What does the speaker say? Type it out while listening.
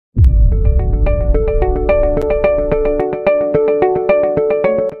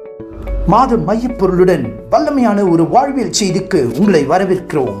மாத மையப்பொருளுடன் வல்லமையான ஒரு வாழ்வியல் செய்திக்கு உங்களை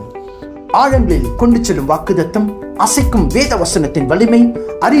வரவேற்கிறோம். ஆழங்களில் கொண்டு செல்லும் வாக்குதத்தம், அசைக்கும் வேத வசனத்தின் வலிமை,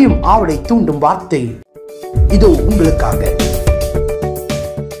 அறியும் ஆவலை தூண்டும் வார்த்தை இதோ உங்களுக்காக.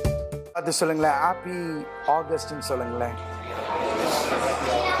 அது சொல்லுங்களேன், ஹாப்பி ஆகஸ்ட் சொல்லுங்களேன்.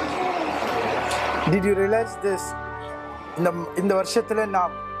 Did you realize this? இந்த வருஷத்துல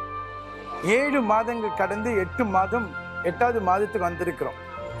நாம் 7 மாதங்கள் கடந்து 8வது மாதத்துக்கு வந்திருக்கிறோம்.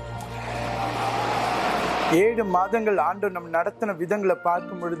 7 மாதங்கள் ஆண்டவர் நம்ம நடத்தின விதங்களை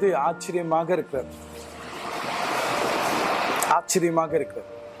பார்க்கும் பொழுது ஆச்சரியமாக இருக்கிறது.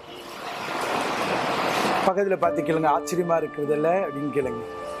 பக்கத்துல பார்த்து கேளுங்க, ஆச்சரியமா இருக்குதுல்ல அப்படின்னு கேளுங்க.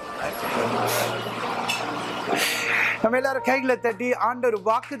 நம்ம எல்லாரும் கைகளை தட்டி ஆண்டவர்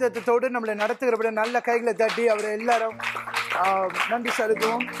வாக்குத்தத்தத்தோடு நம்மளை நடத்துகிறபடி நல்ல கைகளை தட்டி அவரை எல்லாரும் நன்றி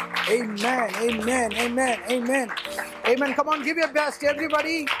செலுத்துவோம். Amen, amen, amen, amen, amen. Come on, give your best,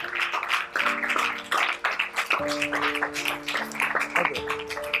 everybody. Okay.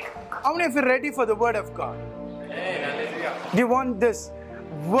 How many of you are ready for the word of God? Do you want this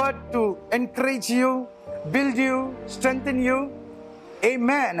word to encourage you, build you, strengthen you?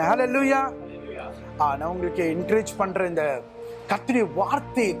 Amen. Hallelujah. நான் உங்களுக்கு encourage பண்ற இந்த கர்த்தருடைய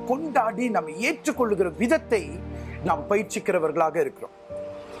வார்த்தையை கொண்டாடி நம்ம ஏற்றுக்கொள்ளுகிற விதத்தை நாம் பயிற்சிக்கிறவர்களாக இருக்கிறோம்.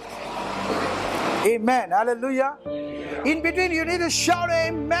 Amen. Hallelujah. In between you need to shout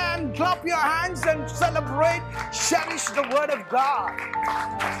amen, clap your hands and celebrate, cherish the word of God.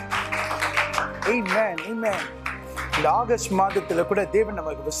 Amen. Amen. இந்த ஆகஸ்ட் மாதத்துல கூட தேவன்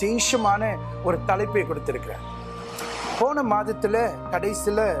நமக்கு விசேஷமான ஒரு தலைப்பை கொடுத்திருக்கிறார். போன மாதத்துல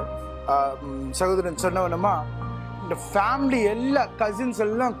கடைசியில சகோதரன் சொன்னவனமா இந்த ஃபேமிலி எல்லா கசின்ஸ்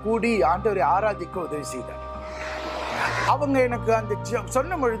எல்லாம் கூடி ஆண்டவரை ஆராதிக்க உதவி செய்தார். அவங்க எனக்கு அந்த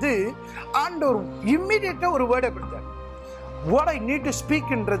சொன்ன பொழுது ஆண்டவர் இம்மிடியேட்டா ஒரு வேர்டை கொடுத்தார். What I need to speak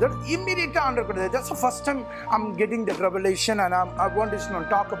என்றது இம்மிடியேட்டா ஆண்டவர் கொடுத்தார். That's the first time I'm getting the revelation and I want to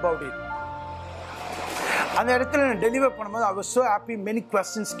talk about it. அந்த இடத்துல நான் டெலிவர் பண்ணும்போது I was so happy. Many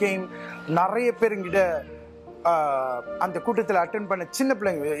questions came. நிறைய பேருங்கிட்ட அந்த கூட்டத்தில் அட்டென்ட் பண்ண சின்ன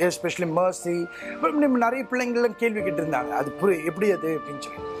பிள்ளைங்க, எஸ்பெஷலி மர்சி, நிறைய பிள்ளைங்கள்லாம் கேள்வி கேட்டு இருந்தாங்க, அது எப்படி அது அப்படின்னு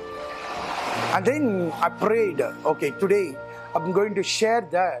சொல்லி. And then I prayed, okay, today I'm going to share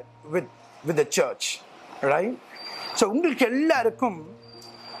that with the church, right? So உங்களுக்கு எல்லாருக்கும்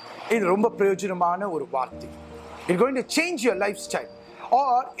இது ரொம்ப பிரயோஜனமான ஒரு வார்த்தை. It's going to change your lifestyle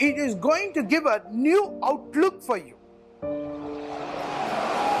or it is going to give a new outlook for you.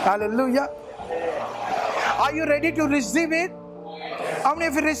 Hallelujah. Are you ready to receive it? How many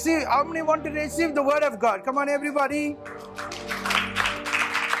of you receive? How many want to receive the word of God? Come on, everybody.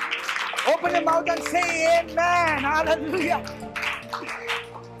 Open your mouth and say amen. Hallelujah.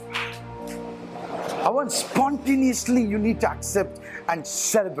 I want spontaneously you need to accept and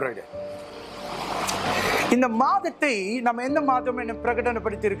celebrate it. இந்த மாதத்தை நம்ம எந்த மாதம் என்ன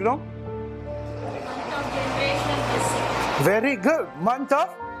பிரகடனப்படுத்தி இருக்கிறோம்? Very good. Month of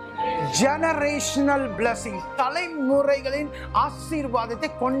generational blessing. தலைமுறைகளின் ஆசீர்வாதத்தை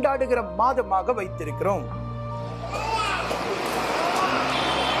கொண்டாடுகிற மாதமாக வைத்திருக்கிறோம்.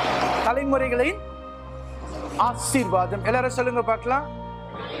 தலைமுறைகளின் ஆசீர்வாதம். எல்லாரும் சொல்லுங்க பார்க்கலாம்.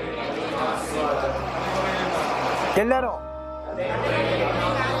 எல்லாரும்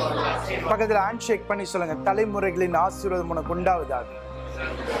பக்கத்துல ஹேண்ட் ஷேக் பண்ணி சொல்லுங்க, தலைமுறைகளின் ஆசீர்வாதம் உனக்கு உண்டாவதாக.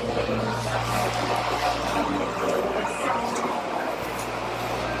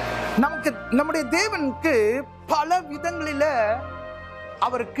 நமக்கு நம்முடைய தேவனுக்கு பல விதங்களில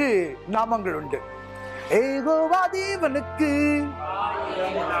அவருக்கு நாமங்கள் உண்டு. ஏகோவா தேவனுக்கு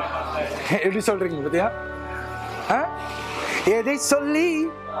எப்படி சொல்றீங்க பத்தியா? எதை சொல்லி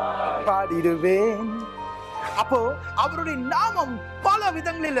பாடிடுவேன். அப்போ அவருடைய நாமம் பல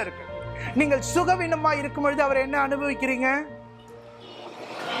விதங்களில் இருக்கு. நீங்கள் சுகவீனமா இருக்கும் பொழுது அவரை என்ன அனுபவிக்கிறீங்க?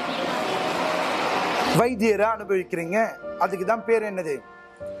 வைத்தியரா அனுபவிக்கிறீங்க. அதுக்குதான் பேர் என்னது?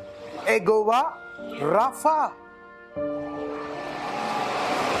 எகோவா ராஃபா.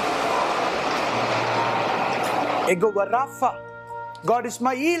 எகோவா Rafah. God is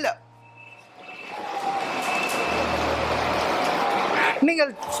my healer.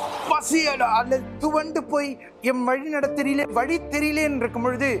 நீங்கள் பசியோட அல்லது துவண்டு போய் என் வழி தெரியலேன்னு இருக்கும்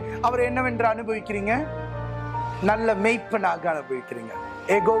பொழுது அவர் என்னவென்று அனுபவிக்கிறீங்க? நல்ல மெய்ப்பனாக அனுபவிக்கிறீங்க.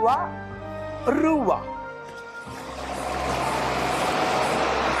 எகோவா ரூவா.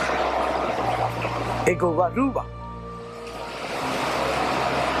 எகோவா ரூவா.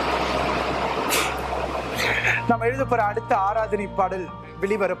 நம்ம எழுத போற அடுத்த ஆராதனை பாடல்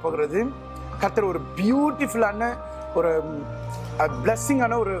வெளிவரப்போகிறது. கர்த்தர் ஒரு பியூட்டிஃபுல்லான ஒரு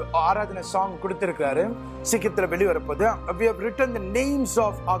பிளெஸிங்கான ஒரு ஆராதனை சாங் கொடுத்திருக்காரு. சீக்கிரத்தில் வெளிவரப்போது. We have written the names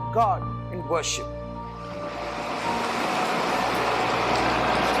of our God in worship.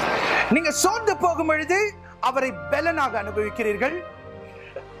 நீங்க சோர்ந்து போகும் பொழுது அவரை பலனாக அனுபவிக்கிறீர்கள்.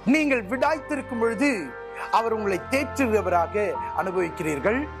 நீங்கள் விடாய்த்திருக்கும் பொழுது அவர் உங்களை தேற்றுகிறவராக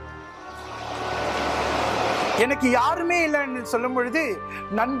அனுபவிக்கிறீர்கள். எனக்கு யாருமே இல்லைன்னு சொல்லும் பொழுது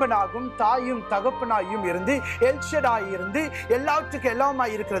நண்பனாகும் தாயும் தகப்பனாயும் இருந்து எல்ஷடாய் இருந்து எல்லாத்துக்கும்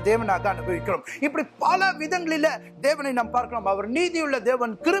எல்லாமாய் இருக்கிற தேவனாக அனுபவிக்கிறோம். இப்படி பல விதங்களில தேவனை நாம் பார்க்கிறோம். அவர் நீதியுள்ள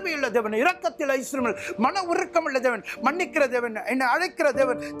தேவன், கிருபையுள்ள தேவன், இரக்கத்தில் ஐஸ்வர்யம், மன உருக்கமுள்ள தேவன், மன்னிக்கிற தேவன், என்னை அழைக்கிற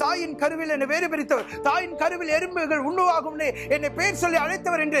தேவன், தாயின் கருவில் என்னை வேறு பிரித்தவர், தாயின் கருவில் எறும்புகள் உண்ணுவாகும் என்னை பேர் சொல்லி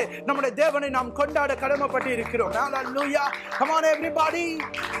அழைத்தவர் என்று நம்முடைய தேவனை நாம் கொண்டாட கடமைப்பட்டு இருக்கிறோம். Hallelujah. Come on everybody.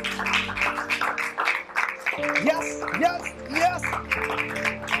 Yes, yes, yes.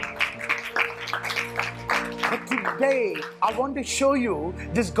 But today I want to show you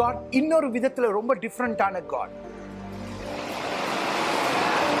this God இன்னொரு விதத்துல ரொம்ப டிஃபரண்டான God.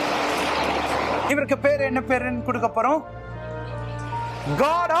 இவருக்கு பேர் என்ன பேருன்னு கொடுக்க போறோம்?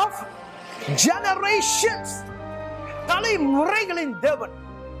 God of generations. தலைமுறைகளின் தேவன்.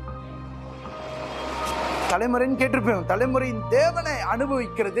 தலைமுறைன்னு கேட்டிருப்போம். தலைமுறையின் தேவனை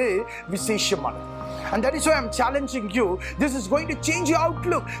அனுபவிக்கிறது விசேஷமானது. And that is why I'm challenging you. This is going to change your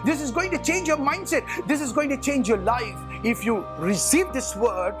outlook. This is going to change your mindset. This is going to change your life. If you receive this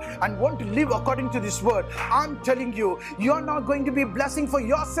word and want to live according to this word, I'm telling you, you're not going to be a blessing for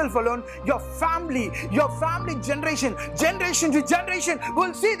yourself alone. Your family generation to generation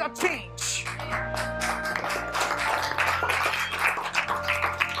will see that change.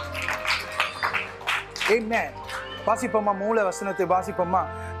 Amen. வாசிப்போமா, மூல வசனத்தை வாசிப்போமா.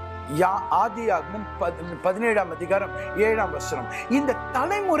 ஆதியாகமம் 17ஆம் அதிகாரம் 7ஆம் வசனம். இந்த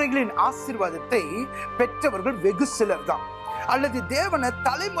தலைமுறைகளின் ஆசீர்வாதத்தை பெற்றவர்கள் வெகு சிலர் தான். அல்லது தேவனை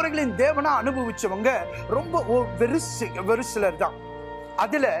தலைமுறைகளின் தேவனா அனுபவிச்சவங்க ரொம்ப வெறு சிலர் தான்.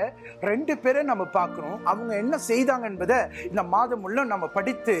 அதுல 2 பேரை நம்ம பார்க்கிறோம். அவங்க என்ன செய்தாங்க என்பதை இந்த மாதம் உள்ள நம்ம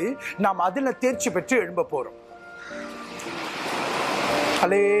படித்து நாம் அதுல தேர்ச்சி பெற்று எழும்ப போறோம்.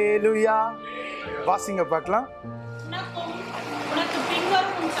 ஹல்லேலூயா. வாசிங்க பார்க்கலாம்.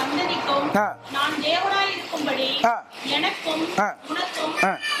 நான் தேவனாய் இருக்கும்படி எனக்கும் உனக்கும்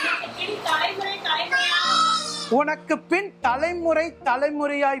பின் தலைமுறை தலைமுறையாய் உனக்கு பின் தலைமுறை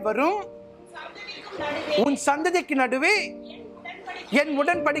தலைமுறையாய் வரும் உன் சந்ததிக்கு நடுவே என்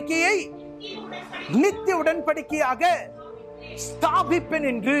உடன்படிக்கையை நித்திய உடன்படிக்கையாக ஸ்தாபிப்பேன்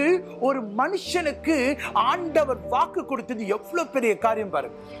என்று ஒரு மனுஷனுக்கு ஆண்டவர் வாக்கு கொடுத்தது எவ்வளவு பெரிய காரியம்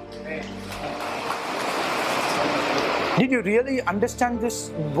பாருங்க. Did you really understand this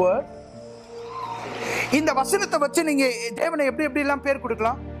word? இந்த வசனத்தை வச்சு நீங்க தேவனை எப்படி எப்படி எல்லாம் பேர்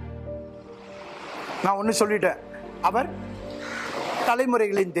கொடுக்கலாம்? நான் ஒன்னு சொல்லிட்டேன். அவர்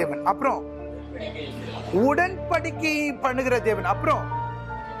தலைமுறைகளின் தேவன், அப்புறம் உடன்படிக்கை பண்ணுகிற தேவன், அப்புறம்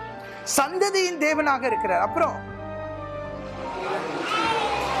சந்ததியின் தேவனாக இருக்கிறார், அப்புறம்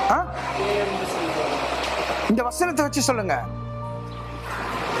இந்த வசனத்தை வச்சு சொல்லுங்க.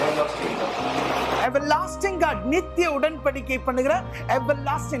 everlasting God, நித்திய உடன்படிக்கை பண்ணுகிற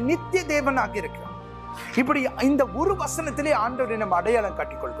everlasting நித்திய தேவனாக இருக்கிறார். இப்படி இந்த ஒரு வசனத்திலே ஆண்டவரை நம்ம அடையாளம்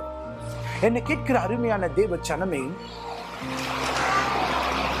காட்டிக்கொள்கிறோம். என்னை கேட்கிற அருமையான தேவ ஜனமே,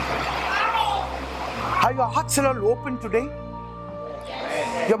 are your hearts all open today?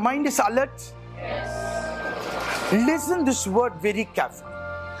 Your mind is alert? Listen this word very carefully.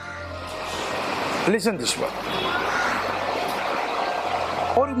 Listen this word.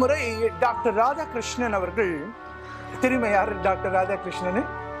 ஒரு முறை டாக்டர் ராதாகிருஷ்ணன் அவர்கள், தெரியுமா யாரு டாக்டர் ராதாகிருஷ்ணன்?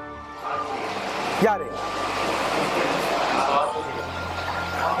 யாரு?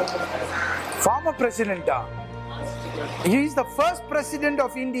 former president. He is the first president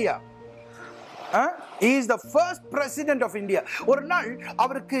of India. He is the first president of India. ஒரு நாள்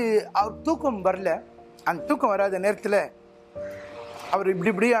அவருக்கு தூக்கம் வரல. அந்த தூக்கம் வராத நேரத்துல அவர்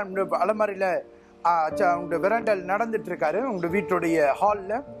இப்படி அலமாரியில அவங்க வெராண்டால் நடந்துட்டு இருக்காரு, உங்க வீட்டுடைய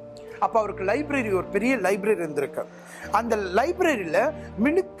ஹால்ல. அப்ப அவருக்கு லைப்ரரி, ஒரு பெரிய லைப்ரரி இருந்திருக்கு. அந்த லைப்ரரியில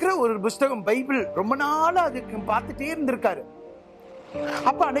மினுக்கிற ஒரு புஸ்தகம் பைபிள் ரொம்ப நாளா அதுக்கு பார்த்துட்டே இருந்திருக்காரு.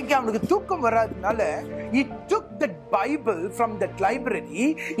 அப்ப அன்னைக்கு அவனுக்கு தூக்கம் வராதனால he took that Bible from that library.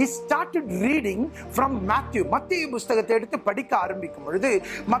 He started reading from Matthew. மத்தேயு புஸ்தகத்தை எடுத்து படிக்க ஆரம்பிக்கும் பொழுது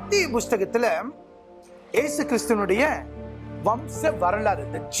மத்தேயு புஸ்தகத்துல இயேசு கிறிஸ்துவினுடைய வம்ச வரலாறு,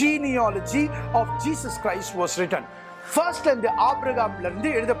 the genealogy of Jesus Christ was written. First and ஆபிரகாம்ல இருந்து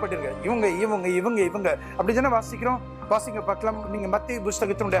எழுதப்பட்டிருக்கு. இவங்க இவங்க இவங்க இவங்க அப்படிதானே வாசிக்கிறோம். வாசிங்க பார்க்கலாம். நீங்க மத்தேயு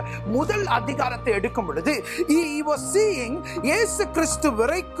புஸ்தகத்தினுடைய முதல் அதிகாரத்தை எடுக்கும் பொழுது he was seeing இயேசு கிறிஸ்து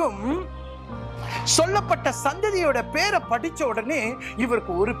வரைக்கும் சொல்லப்பட்ட சந்ததியோட பேரை படிச்ச உடனே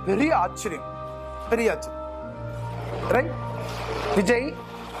இவருக்கு ஒரு பெரிய ஆச்சரியம். ரைட் விஜய்,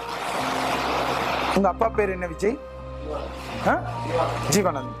 உங்க அப்பா பேர் என்ன விஜய்?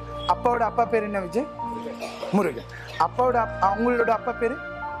 ஜீவானந்த். அப்பாவோட அப்பா பேர் என்ன விஜய்? முருகன். அவங்களோட அப்பா பேரு?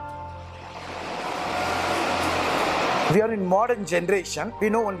 We are in modern generation. We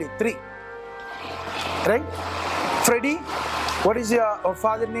know only 3. Right? Freddy, what is your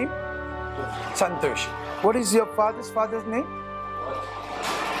father name? Santosh. What is your father's name?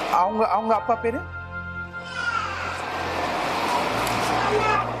 அவங்க அப்பா பேரு?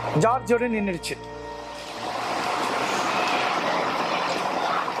 ஜார்ஜோட நின்னுச்சு.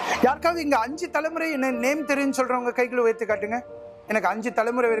 யாருக்காவது இங்க 5 தலைமுறை என்ன நேம் தெரியும் சொல்றவங்க கைகளை உயர்த்தி காட்டுங்க. எனக்கு 5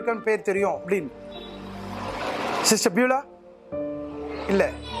 தலைமுறை வரைக்கும் பேர் தெரியும் அப்படின்னு. சிஸ்டர் பியூலா இல்ல.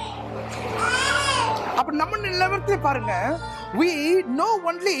 அப்ப நம்ம லெவல்ல பாருங்க, we know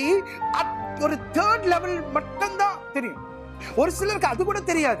only at ஒரு 3rd level மட்டும் தான் தெரியும். ஒரு சிலருக்கு அது கூட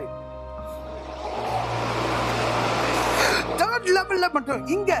தெரியாது. 3rd levelல மட்டும்.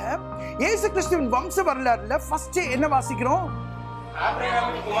 இங்க இயேசு கிறிஸ்துவின் வம்ச வரலாறுல ஃபர்ஸ்ட் என்ன வாசிக்கிறோம்?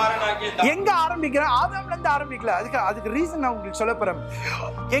 எங்க ஆரம்பிக்கிறோம்? ஆதாம்ல இருந்து ஆரம்பிக்கல. அதுக்கு ரீசன் நான் உங்களுக்கு சொல்ல போறேன்.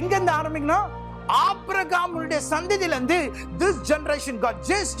 எங்க இருந்து ஆரம்பிக்கணும்? ஆபிரகாமுடைய சந்ததியில இருந்து this generation got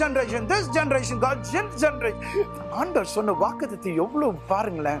this generation, this generation got this generation. ஆண்டவர் சொன்ன வாக்குத்தத்தம் எவ்வளவு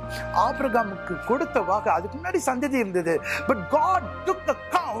பாருங்களேன். ஆபிரகாமுக்கு கொடுத்த வாக்கு அதுக்கு முன்னாடி சந்ததி இருந்தது. But God took the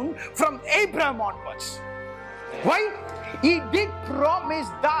count from Abraham onwards. Why? He did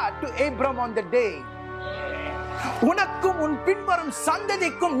promise that to Abraham on the day. உனக்கும் உன் பின்வரும்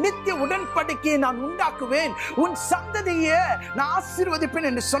சந்ததிக்கும் நித்திய உடன்படிக்கையை நான் உண்டாக்குவேன், உன் சந்ததியை நான் ஆசீர்வதிப்பேன்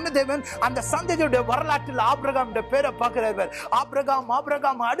என்று சொன்ன தேவன் அந்த சந்ததியுடைய வரலாற்றில் ஆபிரகாமுடைய பேரை பார்க்கிறார்.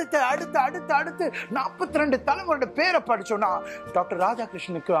 ஆபிரகாம் அடுத்து 42 தலைமுறையோட பேரை படிச்சோம்னா டாக்டர்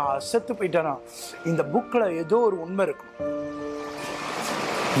ராதாகிருஷ்ணனுக்கு செத்து போயிட்டானா இந்த புக்ல ஏதோ ஒரு உண்மை இருக்கும்.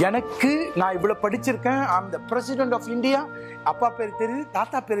 எனக்கு நான் இவ்வளவு படிச்சிருக்கேன். I'm the president of India. அப்பா பேரு தெரியுது,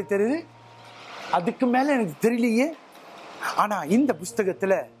 தாத்தா பேரு தெரியுது, அதுக்கு மேல எனக்கு தெரியலையே. ஆனா இந்த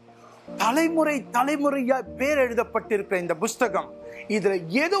புஸ்தகத்துல தலைமுறையா பேர் எழுதப்பட்டிருக்கிற இந்த புஸ்தகம், இதுல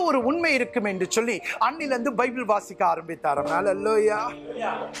ஏதோ ஒரு உண்மை இருக்கும் என்று சொல்லி அன்னில இருந்து பைபிள் வாசிக்க ஆரம்பித்தார். ஹalleluya.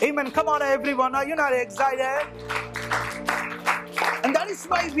 Amen. Come on everyone, are you not excited? And that is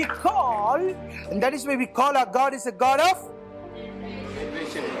why we call our God is a God of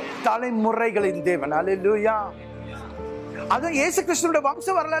தலைமுறைகளின் தேவன். ஹalleluya. அது இயேசு கிறிஸ்துவோட வம்ச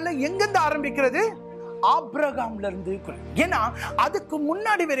வரலாறுல எங்கிருந்து ஆரம்பிக்கிறது? ஆபிரகாம்ல இருந்து. ஏன்னா அதுக்கு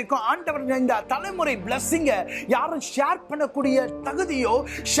முன்னாடி வரைக்கும் ஆண்டவர் இந்த தலைமுறை பிளஸிங்க யாரும் ஷேர் பண்ணக்கூடிய தகுதியோ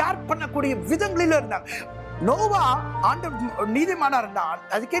ஷேர் பண்ணக்கூடிய விதங்களில இருந்தாங்க. நோவா ஆண்டவர் நீதிமானா இருந்தான்,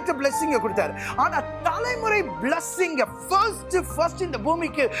 அதுக்கேற்ற பிளஸிங்க கொடுத்தாரு. ஆனா தலைமுறை பிளஸிங்க ஃபர்ஸ்ட் இந்த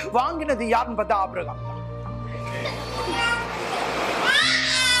பூமிக்கு வாங்கினது யாருன்னு பார்த்தா Abraham.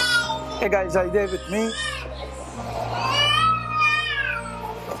 Hey guys, are you there with me?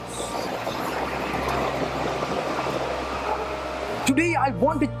 Today I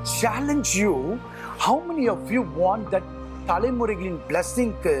want to challenge you. How many of you want that தலைமுறைகளின்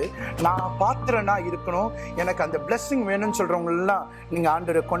blessingக்கு நான் பாத்திரனா இருக்கணும், எனக்கு அந்த blessing வேணும்னு சொல்றவங்க எல்லாம் நீங்க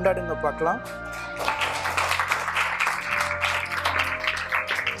ஆண்டவரை கொண்டாடுங்க பார்க்கலாம்.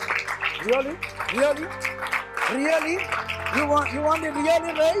 Really? You want it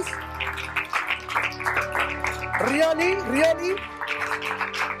really, guys? Really?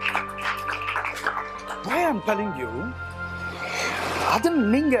 Why I'm telling you? அது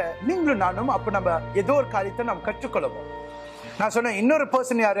நீங்களும் நானும் அப்ப நம்ம ஏதோ ஒரு காரியத்தை நம்ம கற்றுக்கொள்ளுவோம். நான் சொன்ன இன்னொரு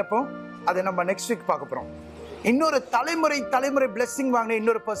பர்சன் யார்? அப்போ அதை நம்ம நெக்ஸ்ட் வீக் பார்க்க போறோம். இன்னொரு தலைமுறை பிளெஸிங் வாங்கின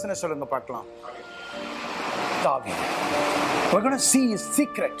இன்னொரு பர்சனை சொல்லுங்க பார்க்கலாம். தாவீது. We're going to see his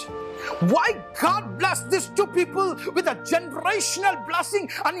secret. Why God blessed these two people with a generational blessing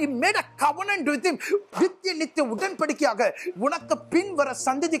and he made a covenant with him. நித்திய உடன்படிக்கையாக உனக்கு பின் வர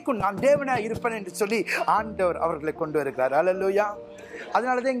சந்ததிக்கு நான் தேவனா இருப்பேன் என்று சொல்லி ஆண்டவர் அவர்களை கொண்டு வருகிறார். ஹalleluya.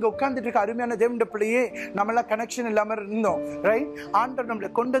 அதனாலதான் இங்க உட்கார்ந்துட்டு இருக்க அருமையான தேவனுடைய பிள்ளையே நம்ம எல்லாம் கனெக்ஷன் இல்லாம இருந்தோம். ரைட்? ஆண்டவர் நம்மளை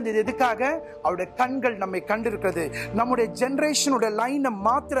கொண்டு வந்தது எதுக்காக? அவருடைய கண்கள் நம்மை கண்டிருக்கிறது. நம்முடைய ஜெனரேஷனோட லைனை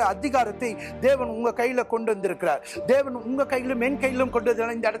மாத்திர அதிகாரத்தை தேவன் உங்க கையில கொண்டு வந்திருக்கிறார். தேவன் உங்க கையிலும் என் கையிலும் கொண்டு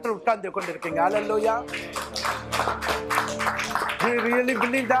வந்து இந்த இடத்துல உட்கார்ந்து கொண்டிருக்கீங்க. ஹalleluya. Do you really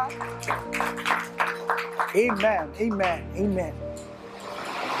believe that? Amen.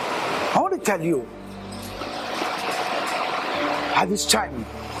 I want to tell you at this time,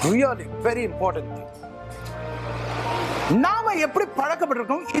 really very important thing. நாம எப்படி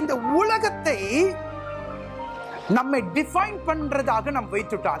பழக்கப்பட்டிருக்கோம்? இந்த உலகத்தை நம்மை டிஃபைன் பண்றதாக நம்ம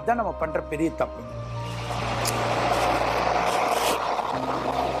வைத்துட்டோம். அதான் நம்ம பண்ற பெரிய தப்பு.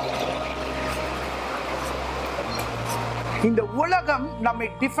 இந்த உலகம் நம்மை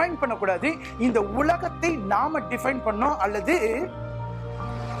டிஃபைன் பண்ணக்கூடாது. இந்த உலகத்தை நாம டிஃபைன் பண்ணோம், அல்லது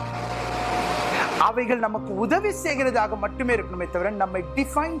அவைகள் நமக்கு உதவி செய்கிறதாக மட்டுமே இருக்கணுமே தவிர நம்மை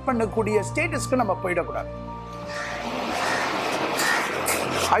டிஃபைன் பண்ணக்கூடிய ஸ்டேட்டஸ்க்கு நம்ம போயிடக்கூடாது.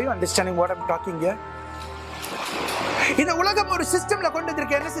 Are you understanding what I'm talking here? இந்த உலகம் ஒரு சிஸ்டம்ல கொண்டு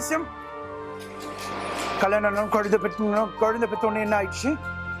வந்திருக்கு. என்ன சிஸ்டம்? கல்யாணம், குழந்தை பெற்றோன்னு என்ன ஆயிடுச்சு?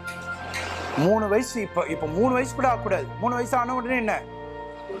 3 வயசு. இப்ப 3 வயசு கூட ஆகக்கூடாது. 3 வயசு ஆன உடனே என்ன?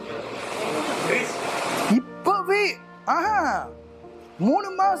 இப்பவே 3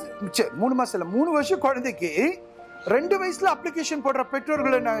 மாசம் இல்ல, 3 வருஷம் குழந்தைக்கு 2 வயசுல அப்ளிகேஷன் போடுற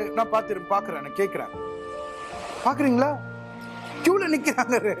பெற்றோர்களை நான் பாக்குறேன், கேட்கிறேன். பாக்குறீங்களா? கியூல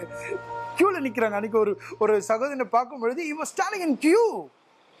நிக்கிறாங்க. அன்னைக்கு ஒரு சகோதரனை பார்க்கும் பொழுது he was standing in queue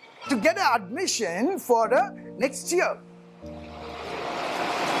to get an admission for the next year.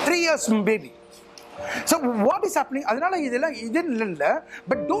 3 years baby. So what is happening? அதனால இதெல்லாம் இல்ல,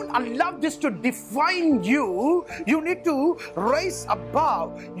 but don't allow this to define you. You need to rise above.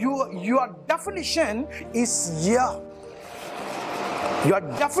 Your definition is here. Your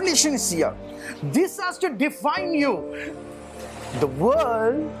definition is here. This has to define you. The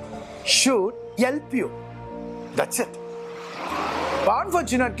world should help you. That's it. But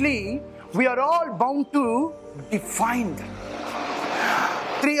unfortunately, we are all bound to define them.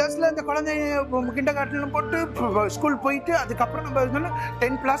 3 yearsல இந்த குழந்தை kinder garden போட்டு school போயிட்டு அதுக்கப்புறம் நம்ம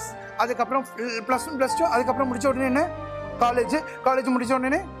 10+, அதுக்கப்புறம் +1 +2, அதுக்கப்புறம் முடிச்ச உடனே என்ன? காலேஜ் முடிச்ச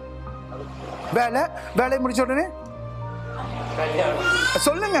உடனே வேலை முடிச்ச உடனே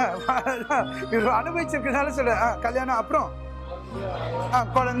சொல்லுங்க, அனுபவிச்சிருக்கிறதுனால சொல்ல. கல்யாணம், அப்புறம்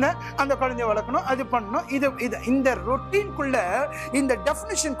குழந்தை, அந்த குழந்தைய வளர்க்கணும், அது பண்ணணும். இது இந்த ரொட்டீன்குள்ள, இந்த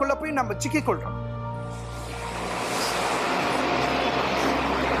டெஃபினிஷன்குள்ள போய் நம்ம சிக்கிக் கொள்றோம்.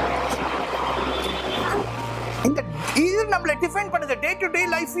 இது நம்மளை டிஃபைன் பண்ணுது. டே டு டே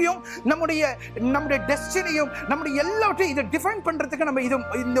லைஃபையும் நம்முடைய டெஸ்டினியும் நம்முடைய எல்லாவற்றையும் இதை டிஃபைன் பண்றதுக்கு நம்ம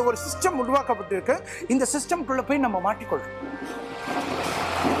இந்த ஒரு சிஸ்டம் உருவாக்கப்பட்டு இருக்கு. இந்த சிஸ்டம்குள்ள போய் நம்ம மாட்டிக்கொள்றோம்.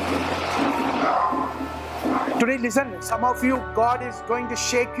 Today, listen, some of you, God is going to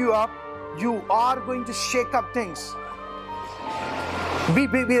shake you up. You are going to shake up things. Be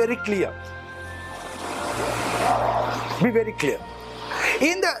very clear. Be very clear.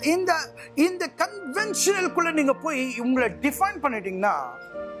 இந்த conventional குள்ள நீங்க போய் உங்களை டிஃபைன் பண்ணிட்டீங்கன்னா,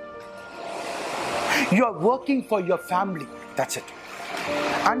 you are working for your family. That's it.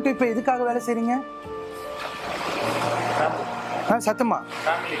 And இப்ப எதுக்காக வேலை செய்றீங்க? சத்தமா,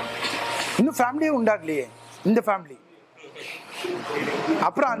 இன்னும் ஃபேமிலியே உண்டாகலையே. இந்த ஃபேமிலி,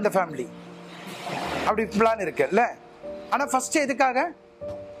 அப்புறம் அந்த ஃபேமிலி, அப்படி பிளான் இருக்குல்ல. ஆனா ஃபர்ஸ்ட் எதுக்காக?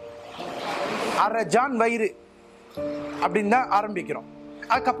 அரை ஜான் வயிறு அப்படின்னு தான் ஆரம்பிக்கிறோம்.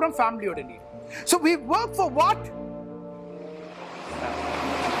 அதுக்கப்புறம் ஃபேமிலியோட NEET. So we work for what?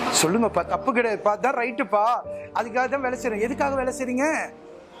 சொல்லுங்கப்பா, தப்பு கிடையாது, தான் ரைட்டுப்பா. அதுக்காக தான் வேலை செய்றேன். எதுக்காக வேலை செய்றீங்க?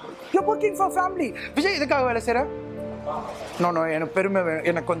 You're working for family. Vijay, எதுக்காக வேலை செய்ற? நோ, எனக்கு பெருமை வேணும்,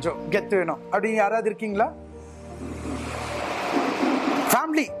 எனக்கு கொஞ்சம் கெத்து வேணும் அப்படின்னு யாராவது இருக்கீங்களா?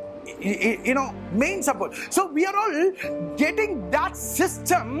 Family, main support. So we are all getting that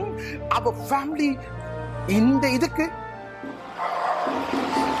system, our family. இந்த இதுக்கு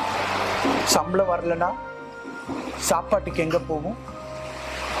சம்பளம் வரலனா சாப்பாட்டுக்கு எங்க போவோம்?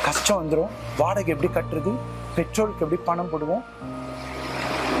 கஷ்டம் வந்துடும். வாடகை எப்படி கட்டுறது? பெட்ரோலுக்கு எப்படி பணம் போடுவோம்?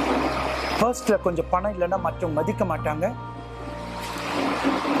 ஃபர்ஸ்ட்ல கொஞ்சம் பணம் இல்லைன்னா மற்றவங்க மதிக்க மாட்டாங்க.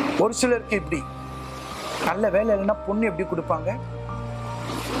 ஒரு சிலருக்கு இப்படி நல்ல வேலை இல்லைன்னா பொண்ணு எப்படி கொடுப்பாங்க?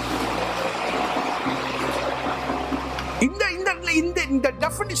 இந்த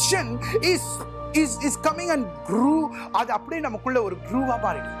definition is coming and grew. அது அப்படியே நமக்குள்ள ஒரு க்ரூவா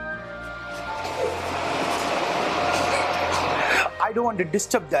மாறிடுது. I don't want to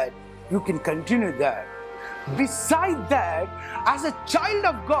disturb that. You can continue that. Beside that, as a child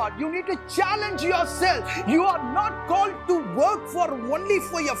of God, you need to challenge yourself. You are not called to work for only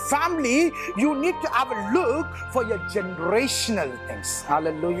for your family. You need to have a look for your generational things.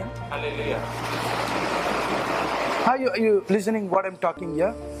 Hallelujah. Hallelujah. Are you listening what I'm talking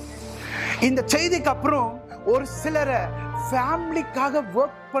here? இந்த செய்திக்கு அப்புறம் ஒரு சிலரை ஃபேமிலிக்காக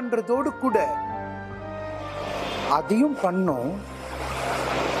work பண்றதோடு கூட அதையும் பண்ணும்.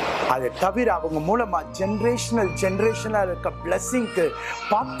 அதை தவிர அவங்க மூலமா ஜெனரேஷனல் இருக்க பிளஸிங்க்கு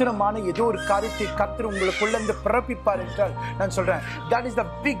பாத்திரமான ஏதோ ஒரு காரியத்தை கர்த்தர் உங்களுக்குள்ள இருந்து பிறப்பிப்பார் என்றால் நான் சொல்றேன், that is the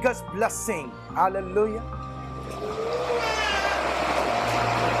biggest blessing. Hallelujah.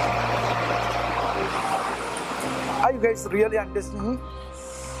 Are you guys really understanding?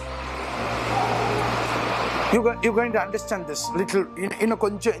 You're going to understand this little. இன்னும்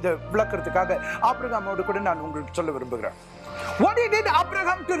கொஞ்சம் இதை விளக்குறதுக்காக ஆபிரகாமோடு கூட நான் உங்களுக்கு சொல்ல விரும்புகிறேன். What he did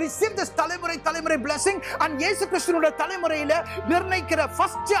Abraham to receive this தலைமுறை blessing, and இயேசு கிறிஸ்துவோட தலைமுறையில நிர்ணயிக்கிற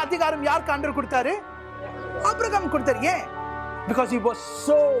first அதிகாரம் யாருக்கு ஆண்டவர் கொடுத்தாரு? ஆபிரகாம் கொடுத்தாரு. ஏன்? Because he was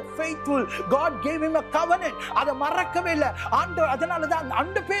so faithful. God gave him a covenant. அத மறக்கவே இல்ல ஆண்டவர். அதனால தான்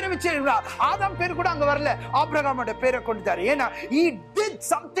அந்த பேரை வச்சிருக்கார். ஆதாம் பேர் கூட அங்க வரல, ஆபிரகாமோட பேரை கொண்டாரு. ஏனா he did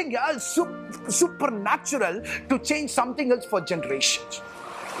something else supernatural to change something else for generations.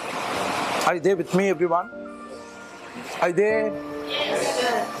 Are you there with me, everyone? Are you there? Yes,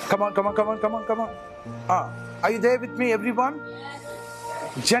 sir. Come on. Are you there with me, everyone?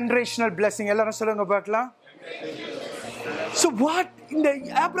 Generational blessing. எல்லாரும் சொல்லுங்க பார்க்கலாம். So what இந்த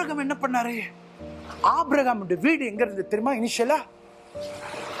Abraham என்ன பண்ணாரு? ஆபிரகாமுடைய வீடு எங்க இருந்து தெரியுமா? இனிஷியலா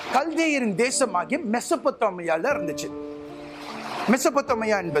கல்தேயரின் தேசமாகிய மெசொப்பொத்தாமியால இருந்துச்சு.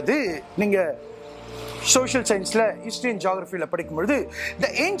 மெசொப்பொத்தாமியா என்பது நீங்க social science-ல history and geography-ல படிக்கும் பொழுது the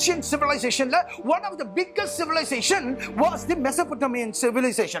ancient civilization-ல one of the biggest civilization was the Mesopotamian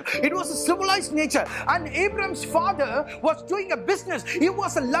civilization. It was a civilized nature, and Abraham's father was doing a business. He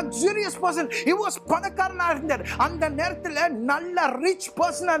was a luxurious person. He was பணக்காரனா இருந்தார். அந்த நேரத்துல நல்ல rich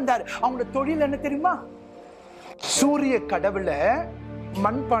person இருந்தார். அவங்க தொழில் என்ன தெரியுமா? சூரிய கடவுளை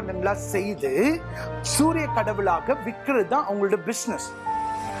மண்பாண்டங்களா செய்து சூரிய கடவுளாக விக்கிறது தான் அவங்களோட business.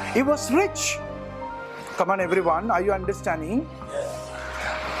 He was rich. Come on, everyone. Are you understanding? Yes.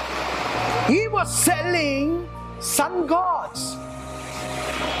 He was selling sun gods.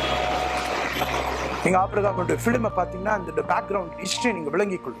 நீங்க ஆபிரகாமோட ஃபிலிமை பாத்தீங்கன்னா அந்த பேக்ரவுண்ட் ஹிஸ்டரி நீங்க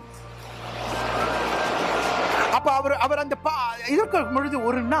விளங்கிக் கொள்ளுங்க. அப்ப அவர் அந்த இருக்கும் பொழுது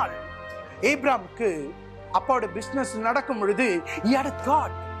ஒரு நாள் ஏப்ராமுக்கு அப்பாவோட பிசினஸ் நடக்கும் பொழுது he had a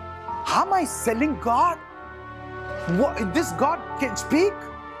thought. Am I selling God? This God can speak?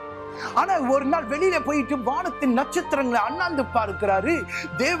 ஆனா ஒரு நாள் வெளியில போயிட்டு வானத்தின் நட்சத்திரங்களை அண்ணாந்து பார்க்கிறாரு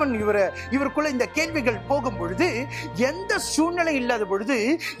தேவன். இவருக்குள்ள இந்த கேள்விகள் போகும் பொழுது, எந்த சூழ்நிலை இல்லாத பொழுது,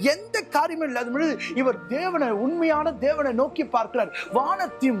 எந்த காரியமும் இல்லாத பொழுது இவர் உண்மையான தேவனை நோக்கி பார்க்கிறார்.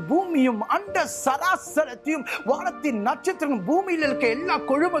 வானத்தையும் பூமியும் அண்ட சராசரத்தையும் வானத்தின் நட்சத்திரம் பூமியில் இருக்க எல்லா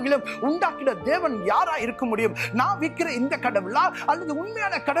கொழுமைகளும் உண்டாக்கிட தேவன் யாரா இருக்க முடியும்? நான் விற்கிற இந்த கடவுளா அல்லது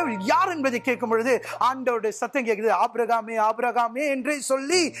உண்மையான கடவுள் யார் என்பதை கேட்கும் பொழுது ஆண்டவருடைய சத்தம் கேட்குது, ஆபிரகாமே ஆபிரகாமே என்றே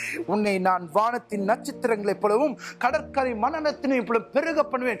சொல்லி உன்னை நான் வானத்தின் நட்சத்திரங்களைப் போலவும் கடற்கரை மணலத்தினைப் போல பெருக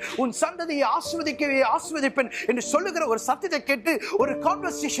பண்ணுவேன், உன் சந்ததியை ஆசீர்வதிப்பேன் என்று சொல்லுகிற ஒரு சத்தத்தை கேட்டு ஒரு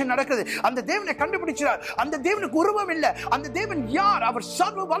கான்வர்சேஷன் நடக்குது. அந்த தேவனை கண்டுபிடிச்சார். அந்த தேவனுக்கு உருவம் இல்லை. அந்த தேவன் யார்? அவர்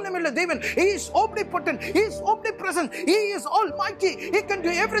சர்வ வல்லமையுள்ள தேவன். He is omnipotent. He is omnipresent. He is almighty. He can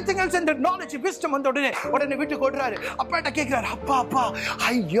do everything else in the knowledge, wisdom. அந்த உடனே வீட்டுக்கு ஓடுறாரு. அப்பாட்ட கேட்கிறார், அப்பா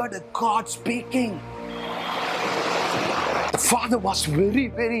I heard a God speaking. Father was very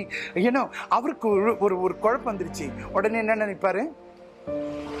அவருக்கு ஒரு குழப்பம் வந்துருச்சு. உடனே என்ன நினைப்பாரு?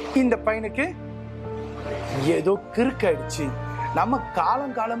 இந்த பையனுக்கு ஏதோ கிறுக்காயிடுச்சு. நம்ம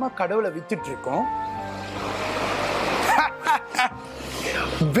காலங்காலமா கடவுளை வித்துட்டு இருக்கோம்.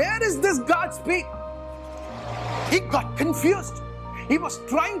 Where is this God speak? He got confused. He was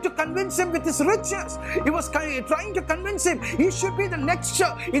trying to convince him with his riches. He was trying to convince him he should be the next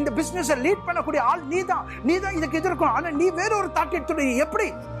in the business lead பண்ணக்கூடிய ஆள் நீதான் இதுக்கு எதிர்க்கும். ஆனா நீ வேற ஒரு thought எடுத்து எப்படி?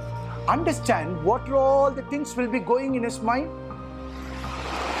 Understand what all the things will be going in his mind.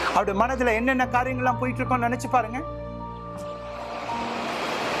 அவருடைய மனதுல என்னென்ன காரியங்கள்லாம் போயிட்டு இருக்கோம் நினைச்சு பாருங்க.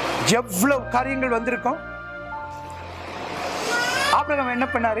 எவ்வளவு காரியங்கள் வந்திருக்கும். ஆபிரகாம் என்ன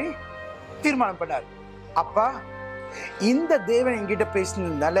பண்ணாரு? தீர்மானம் பண்ணாரு, அப்பா இந்த தேவன் என்கிட்ட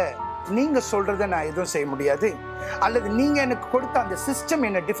பேசினதுனால நீங்க சொல்றத நான் எதுவும் செய்ய முடியாது, அல்லது நீங்க எனக்கு கொடுத்த அந்த சிஸ்டம்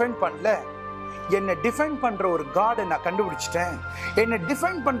என்ன டிஃபைன் பண்ணல. என்னை டிஃபைன் பண்ற ஒரு காடை நான் கண்டுபிடிச்சிட்டேன். என்னை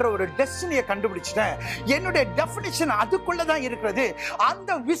டிஃபைன் பண்ற ஒரு டெஸ்டினியை கண்டுபிடிச்சிட்டேன். என்னுடைய டெஃபினிஷன் அதுக்குள்ளதான் இருக்கிறது. அந்த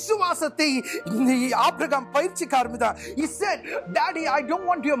விசுவாசத்தை ஆபிரகாம் பயிற்சிக்க ஆரம்பித்தான். He said, Daddy, I don't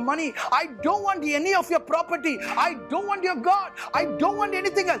want your money. I don't want any of your property. I don't want your God. I don't want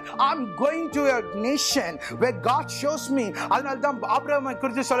anything else. I'm going to a nation where God shows me. அதனால்தான் ஆபிரகாமை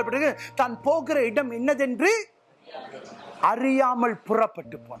குறித்து சொல்லப்படுகிறது, தான் போகிற இடம் என்னதென்று அறியாமல்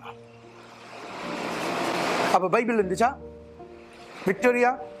புறப்பட்டு போனான். அப்ப பைபிள் இருந்துச்சா? விக்டோரியா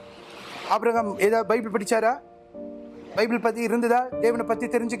ஆபிரகாம் ஏதாவது பைபிள் படிச்சாரா? பைபிள் பத்தி இருந்ததா? தேவனை பத்தி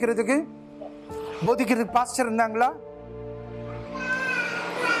தெரிஞ்சுக்கிறதுக்கு போதிக்கிறதுக்கு பாஸ்டர் இருந்தாங்களா?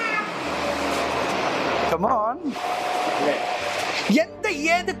 Come on. எந்த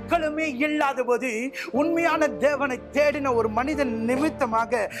ஏதுக்களுமே இல்லாத போது உண்மையான தேவனை தேடின ஒரு மனிதன்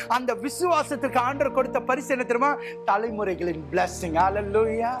நிமித்தமாக அந்த விசுவாசத்துக்கு ஆண்டவர் கொடுத்த பரிசு என்ன தெரியுமா? தலைமுறைகளின் blessing.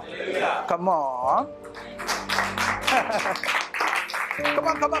 Hallelujah. Come on. Come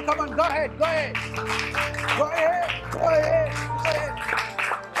on. Go ahead.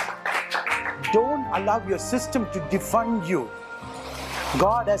 Don't allow your system to define you.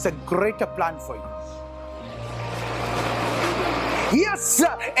 God has a greater plan for you. He has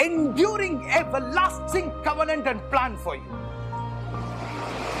an enduring, everlasting covenant and plan for you.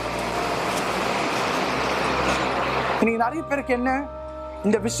 இன்னைக்கு நிறைய பேருக்கு என்ன,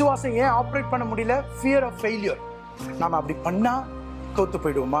 இந்த விசுவாசம் ஏன் operate பண்ண முடியல? Fear of failure. நாம அப்படி பண்ணா தோத்து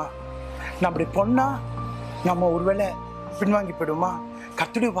போயிடுவோமா, நம்ம அப்படி பண்ணா நம்ம ஒருவேளை பின்வாங்கி போயிடுவோமா,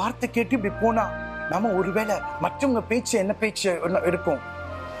 கர்த்தருடைய வார்த்தை கேட்டு இப்படி போனா நம்ம ஒருவேளை மற்றவங்க பேச்சு என்ன பேச்சு இருக்கும்.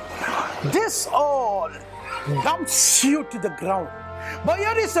 This all dumps you to the ground. But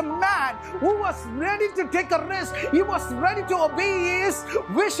here is a man who was ready to take a risk. He was ready to obey his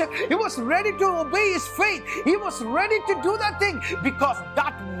vision. He was ready to obey his faith. He was ready to do that thing because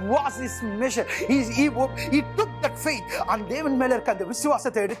that was his mission. He took that faith. And தேவன் மேல இருக்க அந்த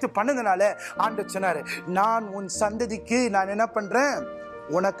விசுவாசத்தை எடுத்து பண்ணதுனால ஆண்டவர் சொன்னாரு, நான் உன் சந்ததிக்கு நான் என்ன பண்றேன்,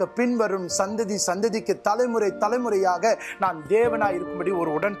 உனக்கு பின்வரும் சந்ததி சந்ததிக்கு தலைமுறை தலைமுறையாக நான் தேவனாய் இருக்கும்படி ஒரு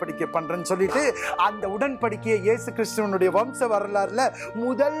உடன்படிக்கை பண்றேன்னு சொல்லிட்டு அந்த உடன்படிக்கையை இயேசு கிறிஸ்துவனுடைய வம்ச வரலாறுல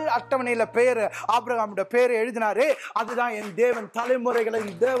முதல் அட்டவணையில பேரு ஆபிரகாமுடைய பேரை எழுதினாரு. அதுதான் என் தேவன்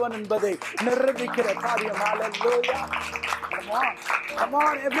தலைமுறைகளின் தேவன் என்பதை நிரூபிக்கிற காரியம். ஹல்லேலூயா. Come on, come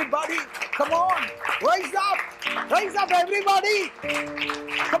on everybody, come on, rise up everybody,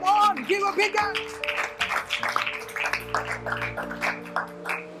 come on, give a big hand.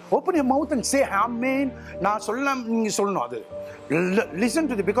 Open your mouth and say amen. நான் சொல்லலாம், நீங்க சொல்லணும். அது listen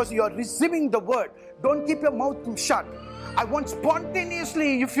to it because you are receiving the word. Don't keep your mouth shut. I want spontaneously,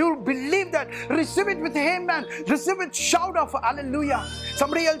 if you believe that, receive it with amen. Receive it, shout of hallelujah.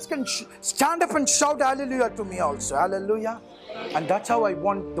 Somebody else can stand up and shout hallelujah to me also. Hallelujah. And that's how I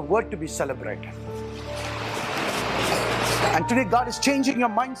want the word to be celebrated. And today God is changing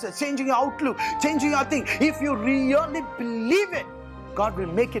your mindset, changing your outlook, changing your thing. If you really believe it, God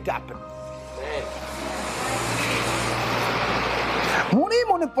will make it happen.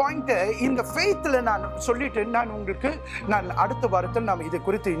 மூணு point இந்த ஃபெய்த்ல நான் சொல்லிட்டு நான் அடுத்த வாரத்தில் நாம் இதை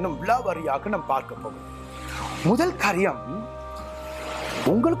குறித்து இன்னும் விலாவாரியாக நாம் பார்க்க போகிறோம். முதல் காரியம்,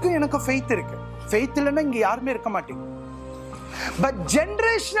 உங்களுக்கு எனக்கு ஃபெய்த் இருக்கு. ஃபெய்த் இல்லைன்னா இங்க யாருமே இருக்க மாட்டீங்க. பட்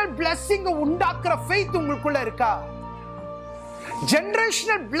ஜெனரேஷனல் பிளெஸிங் உண்டாக்குற ஃபெய்த் உங்களுக்குள்ள இருக்கா?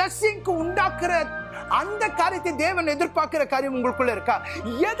 ஜெனரேஷனல் பிளெஸிங் உண்டாக்குற அந்த காரியத்தை தேவன் எதிர்பார்க்கிற காரியம் உங்களுக்குள்ள இருக்கா?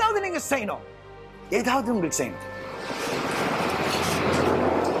 ஏதாவது நீங்க செய்யணும், ஏதாவது உங்களுக்கு செய்யணும்.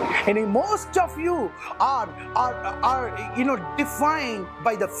 And most of you are defined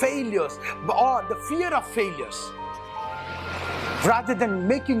by the failures or the fear of failures, rather than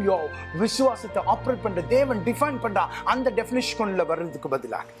making your விசுவாசத்தை ஆப்ரேட் பண்ற தேவன் டிஃபைன் பண்ற அந்த டெஃபினிஷன்ல வர்றதுக்கு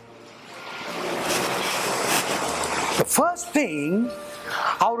பதிலாக the first thing,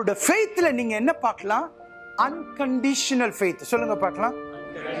 அவரோட ஃபெய்த்ல நீங்க என்ன பார்க்கலாம்? Unconditional faith. சொல்லுங்க பார்க்கலாம்,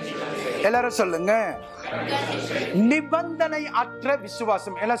 எல்லாரும் சொல்லுங்க. நிபந்தனை அற்ற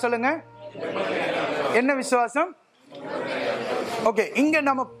விசுவாசம். எல்லாம் சொல்லுங்க, என்ன விசுவாசம்? ஓகே, இங்க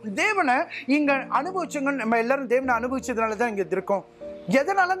நம்ம தேவனை இங்க அனுபவிச்சவங்க, நம்ம எல்லாரும் தேவனை அனுபவிச்சதுனால தான் இங்க இருக்கோம்.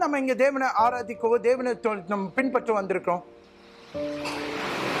 எதனால நம்ம இங்க தேவனை ஆராதிக்கவோ தேவனை நம்ம பின்பற்ற வந்திருக்கோம்?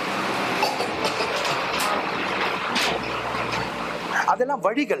 அதெல்லாம்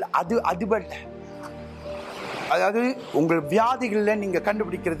வழிகள். அது அதாவது உங்கள் வியாதிகள்ல நீங்க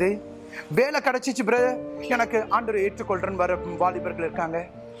கண்டுபிடிக்கிறது. வேலை கிடைச்சிச்சு பிரதர், எனக்கு ஆண்டவரை ஏற்றுக்கொள்றேன்னு வர வாலிபர்கள் இருக்காங்க.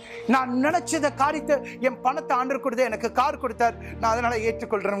 நான் நினைச்சத காரியத்தை, என் பணத்தை ஆண்டவர் கொடுத்த, எனக்கு கார் கொடுத்தார், நான் அதனால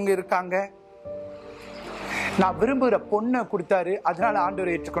ஏற்றுக்கொள்றவங்க இருக்காங்க. நான் விரும்புகிற பொண்ணை கொடுத்தாரு, அதனால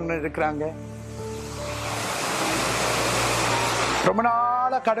ஆண்டவரை ஏற்றுக்கொண்டு இருக்கிறாங்க. ரொம்ப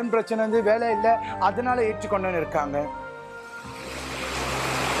நாளா கடன் பிரச்சனை வந்து வேலை இல்லை, அதனால ஏற்றுக்கொண்டு இருக்காங்க.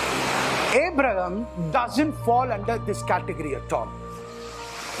 Abraham doesn't fall under this category at all.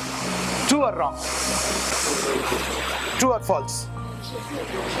 True or wrong? True or false?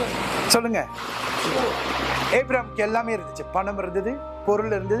 சொல்லுங்க. ஏப்ரஹாமுக்கு எல்லாமே இருந்துச்சு. பணம் இருந்தது,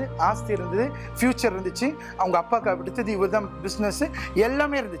 பொருள் இருந்தது, ஆஸ்தி இருந்தது, ஃபியூச்சர் இருந்துச்சு. அவங்க அப்பாவுக்கு அடுத்தது இவர்தான் பிசினஸ்,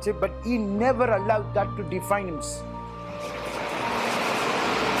 எல்லாமே இருந்துச்சு. But he never allowed that to define him.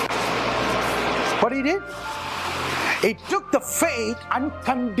 What he did? He took the faith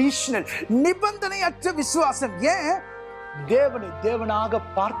unconditional. நிபந்தனையற்ற விசுவாசம். ஏன்? தேவனை தேவனாக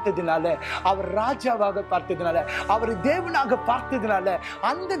பார்த்ததினால, அவர் ராஜாவாக பார்த்ததினால, அவர் தேவனாக பார்த்ததினால,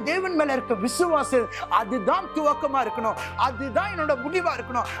 அந்த தேவன் மேல இருக்க விசுவாசம் அதுதான் துவக்கமா இருக்கணும், அதுதான் என்னோட முடிவா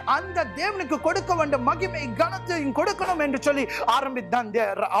இருக்கணும். அந்த தேவனுக்கு கொடுக்க வேண்டிய மகிமை கனத்தையும் கொடுக்கணும் என்று சொல்லி ஆரம்பித்தான்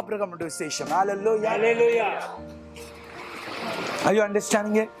ஆபிரகாமுடைய விசேஷம். ஹல்லேலூயா, ஹல்லேலூயா. Are you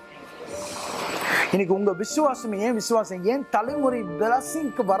understanding it? இன்னைக்கு உங்க விசுவாசம் ஏன் விசுவாசம் ஏன் தலைமுறை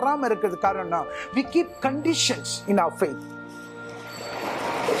பிளஸிங்க்கு வராம இருக்கிறது காரணம்னா we keep conditions in our faith.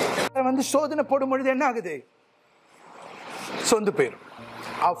 வந்து சோதனை போடும் பொழுது என்ன ஆகுது? சொந்து போயிடும்.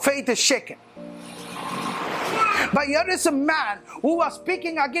 Our faith is shaken. But here is a man who was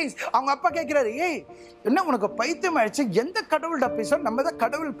speaking against. அவங்க அப்பா கேட்கிறாரு, ஏய் என்ன உனக்கு பைத்தியம் ஆயிடுச்சு, எந்த கடவுள்டா பேசும், நம்ம தான்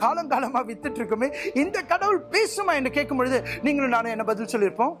கடவுள் காலங்காலமா வித்துட்டு இருக்கோமே, இந்த கடவுள் பேசுமா என்று கேட்கும் பொழுது நீங்களும் நானும் என்ன பதில்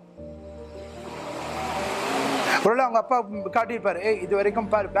சொல்லியிருப்போம்? ஒருவேளை அவங்க அப்பா காட்டியிருப்பாரு, ஏய் இது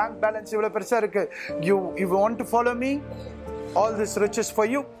வரைக்கும் பாரு பேங்க் பேலன்ஸ் இவ்வளவு பெருசா இருக்கு, you want to follow me, all this riches for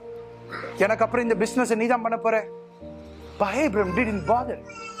you, எனக்கு அப்புறம் இந்த பிசினஸ் நீ தான் பண்ண போற. But Abraham didn't bother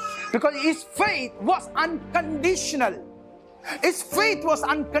because his faith was unconditional. His faith was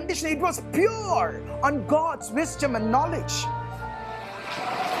unconditional. It was pure on God's wisdom and knowledge.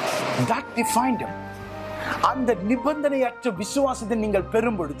 That defined him. அந்த நிபந்தனையற்ற விசுவாசத்தை நீங்கள்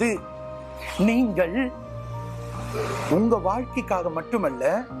பெறும் பொழுது நீங்கள் உங்க வாழ்க்கைக்காக மட்டுமல்ல,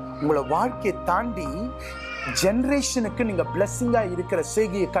 உங்களை வாழ்க்கையை தாண்டி ஜெனரேஷனுக்கு நீங்க பிளஸிங்கா இருக்கிற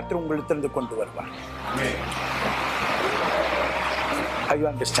செய்கையை கர்த்தர் உங்களிடத்திலிருந்து கொண்டு வருவார். Are you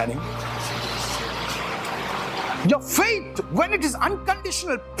understanding? Your faith, when it is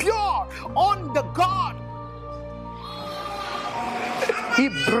unconditional, pure on the God, He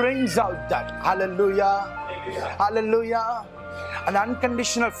brings out that. Hallelujah. Hallelujah. An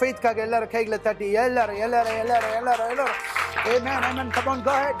unconditional faith kaga ellara kaigla tatti ellara amen, amen. Come on,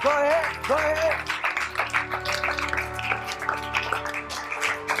 go ahead.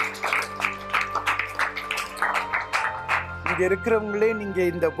 இங்க இருக்கிறவங்களே நீங்க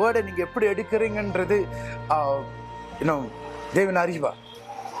இந்த வேர்டை நீங்க எப்படி எடுக்கிறீங்கன்றது தேவன் அறிவா.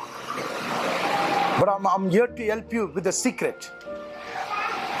 But I'm here to help you with the secret.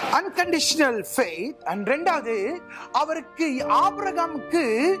 Unconditional faith. And ரெண்டாவது, அவருக்கு ஆபிரகாமுக்கு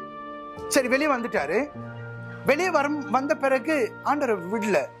சரி வெளியே வந்துட்டாரு, வெளியே வந்த பிறகு ஆண்டவர்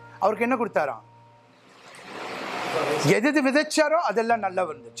விடல, அவருக்கு என்ன கொடுத்தாராம்? எது விதைச்சாரோ அதெல்லாம் நல்லா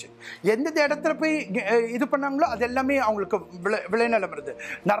வந்துச்சு. எந்த இடத்துல போய் இது பண்ணாங்களோ அது எல்லாமே அவங்களுக்கு விளைநிலம் இருந்தது.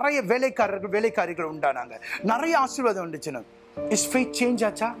 நிறைய வேலைக்காரிகள் உண்டானாங்க, நிறைய ஆசீர்வாதம் வந்துச்சுன்னு. இஸ் ஃபெய்த் சேஞ்ச்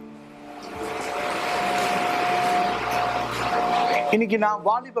ஆச்சா? இன்னைக்கு நான்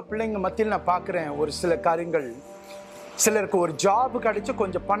வாலிப பிள்ளைங்க மத்தியில் நான் பார்க்கிறேன் ஒரு சில காரியங்கள். சிலருக்கு ஒரு ஜாப் கிடைச்சு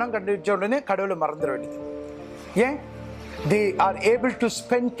கொஞ்சம் பணம் கிடைச்ச உடனே கடவுளை மறந்துட வேண்டியது. ஏன்? they are able to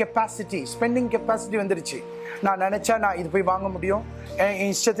spend capacity, spending capacity வந்துருச்சு. நான் நினைச்சா நான் இது போய் வாங்க முடியும்,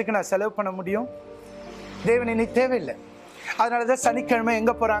 என் இஷ்டத்துக்கு நான் செலவு பண்ண முடியும். தேவன் இன்னைக்கு தேவையில்லை. அதனாலதான் சனிக்கிழமை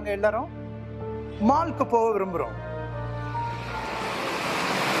எங்க போறாங்க எல்லாரும்? மால்க்கு போக விரும்புறோம்.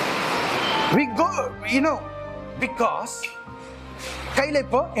 we go, because கையில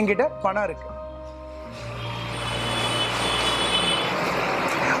இப்போ என்கிட்ட பணம் இருக்கு.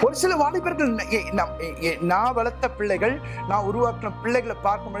 ஒரு சில வாலிபர்கள், நான் வளர்த்த பிள்ளைகள், நான் உருவாக்கின பிள்ளைகளை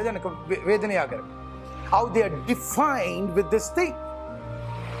பார்க்கும் பொழுது எனக்கு வேதனையாக இருக்கு. How they are defined with this thing.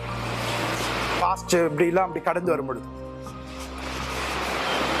 Past இப்படிலாம் அப்படி கடந்து வரும் பொழுது.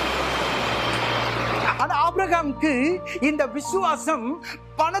 ஆனா ஆபிரகாமுக்கு இந்த விசுவாசம்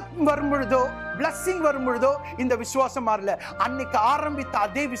பணம் வரும் பொழுதோ, பிளஸிங் வரும் பொழுதோ இந்த விசுவாசம் மாறல. அன்னைக்கு ஆரம்பித்த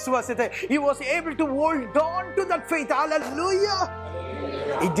அதே விசுவாசத்தை he was able to hold on to that faith. Hallelujah.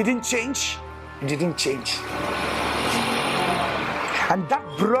 It didn't change. And that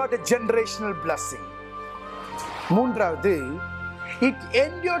brought a generational blessing. மூன்றாவது, it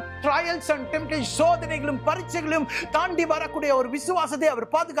endured trials and temptations. சோதனைகளும் பரீட்சைகளும் தாண்டி வரக்கூடிய ஒரு விசுவாசத்தை அவர்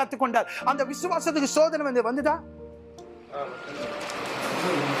பாதுகாத்துக் கொண்டார். அந்த விசுவாசத்துக்கு சோதனை வந்துதா?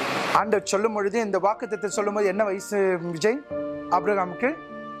 ஆண்டவர் சொல்லும் பொழுது, இந்த வாக்குத்தத்தத்தை சொல்லும் போது என்ன வயசு விஜய்? ஆபிரகாமுக்கு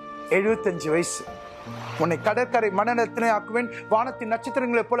 75 வயசு. உன்னை கடற்கரை மணலத்தினை ஆக்குவேன், வானத்தின்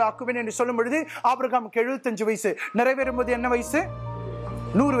நட்சத்திரங்களை போல ஆக்குவேன் என்று சொல்லும் பொழுது ஆபிரகாமுக்கு 75 வயசு. நிறைவேறும் போது என்ன வயசு?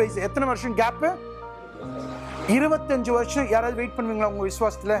 100 வயசு. எத்தனை வருஷம் கேப்? 25 வருஷம். யாராவது வெயிட் பண்ணுவீங்களா உங்க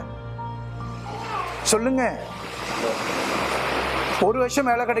விசுவாசத்துல? சொல்லுங்க. ஒரு வருஷம்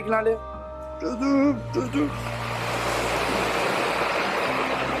மேல கிடைக்கலாம்ல.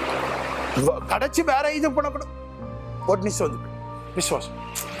 கடைச்சி வேற இது பண்ண ஒரு நிமிஷம் வந்து விசுவாசம்.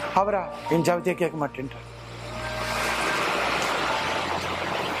 அவரா என் ஜாபத்தையே கேட்க மாட்டேன்றார்.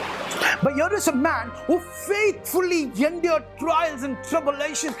 But here is a man who faithfully endured trials and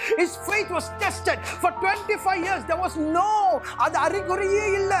tribulations. His faith was tested for 25 years. There was no அது அறிகுறியே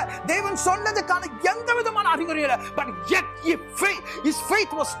இல்ல. தேவன் சொன்னதுக்கான எந்த விதமான அறிகுறியே இல்ல. But yet his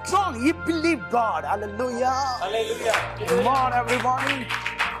faith was strong. He believed God. Hallelujah. Hallelujah. Come on everyone.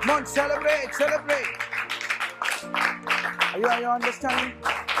 Come on, celebrate. Are you understanding?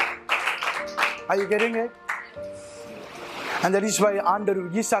 Are you getting it? And that is why ஆண்டவர்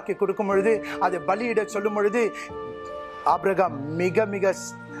ஈசாக்கை கொடுக்கும் பொழுது, அதை பலியிட சொல்லும் பொழுது ஆபிரகாம் மிக மிக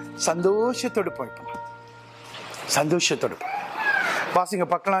சந்தோஷத்தோடு போய்ட்டான். வாசிங்க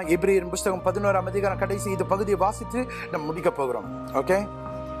பார்க்கலாம். எபிரேயர் புத்தகம் 11ஆம் அதிகாரம் கடைசி இது பகுதியை வாசித்து நம்ம முடிக்க போகிறோம். ஓகே.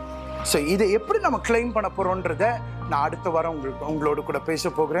 ஸோ இதை எப்படி நம்ம கிளைம் பண்ண போறோன்றத நான் அடுத்த வாரம் உங்களோடு கூட பேச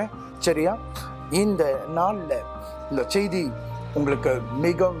போகிறேன். சரியா? இந்த நாளில் இந்த செய்தி உங்களுக்கு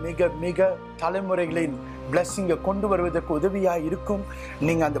மிக மிக மிக தலைமுறைகளின் பிளஸ்ஸிங்கை கொண்டு வருவதற்கு உதவியா இருக்கும்.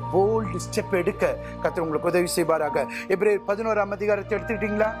 நீங்க அந்த போல்டு ஸ்டெப் எடுக்க கர்த்தர் உங்களுக்கு உதவி செய்வாராக. எபிரேயர் 11ஆம் அதிகாரத்தை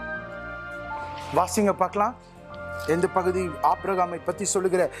எடுத்துக்கிட்டீங்களா? வாசிங்க பார்க்கலாம். எந்த பகுதி ஆபிரகாமை பத்தி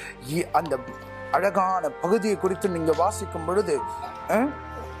சொல்லுகிற அந்த அழகான பகுதியை குறித்து நீங்க வாசிக்கும் பொழுது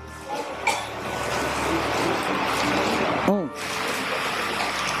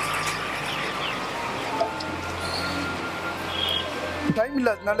டைம்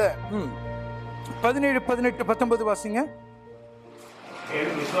இல்லாதனால 17, 18, 19 வாசிங்க.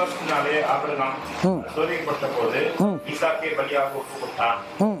 விசுவாசத்தினாலே ஆபிரகாம் சோதிக்கப்பட்ட போது ஈசாக்கை பலியாக ஒப்பு கொடுத்தான்.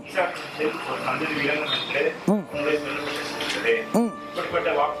 ஈசாக்கு ஒரு சந்ததி விளங்கும் என்று உங்களை சொல்லப்பட்டிருக்கிறது.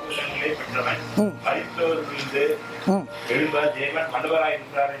 இப்படிப்பட்ட வாக்குறுதிகளை பெற்றவன் மரித்தோரிலிருந்து எழும்ப தேவன் வல்லவராய்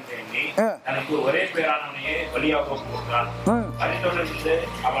இருக்கிறார் என்று எண்ணி தனக்கு ஒரே பேரானவனையே பலியாக ஒப்பு கொடுத்தான். மரித்தோரிலிருந்து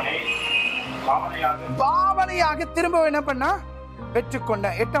அவனை பாவனையாக திரும்ப என்ன பண்ணா பெற்றுக்கொண்ட.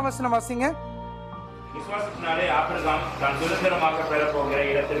 8ஆம் வசனம் வாசிங்க. விசுவாசத்தினாலே ஆபிரகாம் தான் சுதந்திரமாக பெறப் போகிற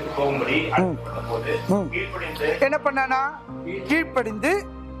இடத்திற்கு போகும்படி அழைக்கப்பட்ட போது கீழ்ப்படிந்து என்ன பண்ணானா? கீழ்ப்படிந்து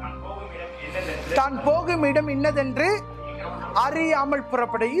தான் போகும் இடம் இன்னதென்று அறியாமல்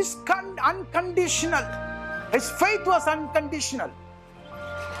புறப்பட. His unconditional. His faith was unconditional.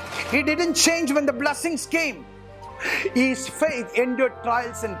 He didn't change when the blessings came. His faith endured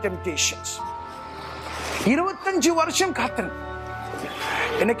trials and temptations. 25 வருஷம் காத்தன்.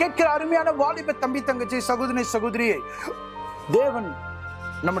 என்னை கேட்கிற அருமையான வாலிப தம்பி தங்கச்சி சகோதரி சகோதரியை, தேவன்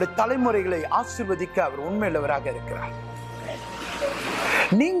நம்முடைய தலைமுறைகளை ஆசீர்வதிக்க அவர் உண்மையுள்ளவராக இருக்கிறார்.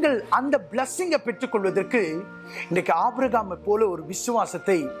 நீங்கள் அந்த பிளஸ்ஸிங்கை பெற்றுக்கொள்வதற்கு இன்னைக்கு ஆபிரகாமை போல ஒரு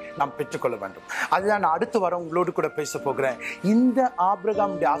விசுவாசத்தை நாம் பெற்றுக்கொள்ள வேண்டும். அதுதான் நான் அடுத்த வாரம் உங்களோடு கூட பேச போகிறேன். இந்த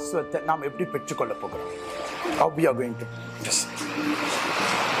ஆபிரகாமுடைய ஆசீர்வாதத்தை நாம் எப்படி பெற்றுக்கொள்ள போகிறோம்? How we are going to just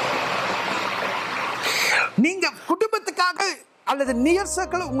நீங்க குடும்பத்துக்காக அல்லது நியர்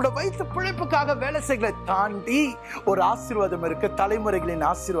சர்க்கிள் உங்களோட வயிற்று பிழைப்புக்காக வேலை செய்யலை தாண்டி ஒரு ஆசீர்வாதம் இருக்கு, தலைமுறைகளின்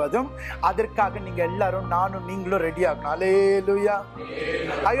ஆசீர்வாதம். அதற்காக நீங்க எல்லாரும் நானும் நீங்களும் ரெடி ஆகணும். ஹல்லேலூயா.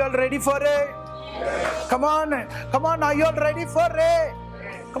 Are you all ready for it? Come on, come on. Are you all ready for it?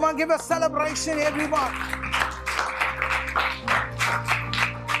 Come on, give a celebration everyone.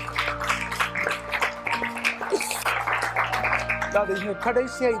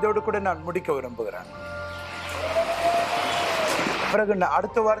 கடைசியா இதோடு கூட நான் முடிக்க விரும்புகிறேன். பிறகு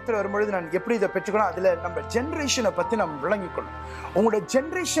அடுத்த வாரத்தில் வரும்பொழுது நான் எப்படி இதை பெற்றுக்கணும், அதுல நம்ம ஜெனரேஷனை பத்தி நம்ம விளங்கிக்கணும். உங்களோட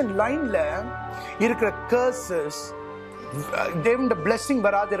ஜெனரேஷன் லைன்ல இருக்கிற கர்சஸ், தேவனோட பிளெஸிங்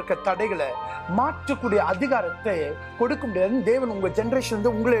வராது இருக்க தடைகளை மாற்றக்கூடிய அதிகாரத்தை கொடுக்க முடியாது. தேவன் உங்க ஜெனரேஷன்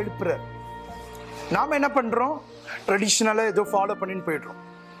வந்து உங்களை எழுப்புறாரு. நாம என்ன பண்றோம்? ட்ரெடிஷனலா ஏதோ ஃபாலோ பண்ணிட்டு போயிடுறோம்.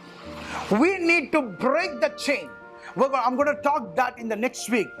 We need to break the chain. I'm going to talk that in the next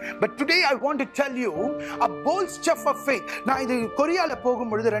week. But today I want to tell you a bold step of faith. நான் இது கொரியால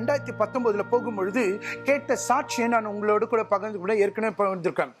போகும்பொழுது 2019 போகும்பொழுது கேட்ட சாட்சியை நான் உங்களோடு கூட பகிர்ந்து கூட ஏற்கனவே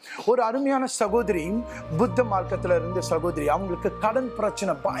பகிர்ந்திருக்கேன். ஒரு அருமையான சகோதரி, புத்த மார்க்கத்துல இருந்த சகோதரி, அவங்களுக்கு கடன்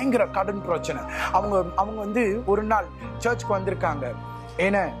பிரச்சனை, பயங்கர கடன் பிரச்சனை. அவங்க வந்து ஒரு நாள் சர்ச்சுக்கு வந்திருக்காங்க.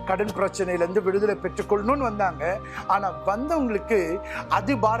 ஏன்னா கடன் பிரச்சனையிலிருந்து விடுதலை பெற்றுக்கொள்ளணும்னு வந்தாங்க. ஆனா வந்தவங்களுக்கு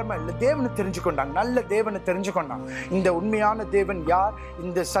அது பாரமா இல்லை, தேவனை தெரிஞ்சுக்கொண்டாங்க. நல்ல தேவனை தெரிஞ்சுக்கொண்டாங்க. இந்த உண்மையான தேவன் யார்,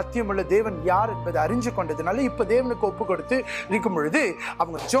 இந்த சத்தியமுள்ள தேவன் யார் என்பதை அறிஞ்சு கொண்டதுனால இப்ப தேவனுக்கு ஒப்பு கொடுத்து இருக்கும் பொழுது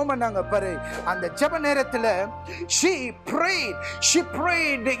அவங்க ஜெபம் பண்ணாங்க பாரு. அந்த ஜெப நேரத்துல she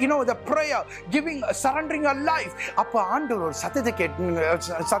prayed the prayer giving surrendering her life. அப்ப ஆண்டவர் ஒரு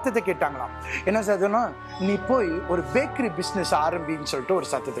சத்தத்தை கேட்டாங்களாம். என்ன சத்தம்னா, நீ போய் ஒரு பேக்கரி பிசினஸ் ஆரம்பின்னு சொல்லிட்டு ஒரு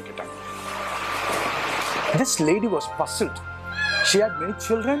சத்தத்தை கேட்டாங்க. This lady was puzzled. She had many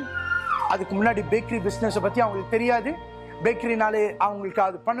children. அதுக்கு முன்னாடி பேக்கரி பிசினஸ் பத்தி அவங்களுக்கு தெரியாது. பேக்கரினாலே அவங்களுக்கு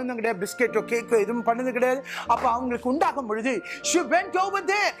அது பண்ணது கிடையாது, பிஸ்கெட்டோ கேக்கோ எதுவும் பண்ணது கிடையாது. அப்ப அவங்களுக்கு உண்டாகும் பொழுது she went over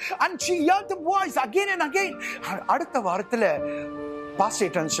there and she heard the voice again and again. அடுத்த வாரத்துல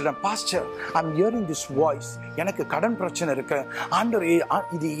pastor, I'm hearing this voice. எனக்கு கடன் பிரச்சனை இருக்கு ஆண்டவரே,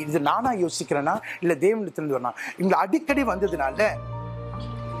 இது நானா யோசிக்கிறேன்னா இல்ல தேவனிடத்திலிருந்து வரணும். இங்க அடிக்கடி வந்ததுனால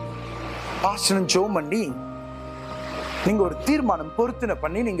பாஸ்டர் ஜெபம் பண்ணி நீங்க ஒரு தீர்மானம் பொருத்தனை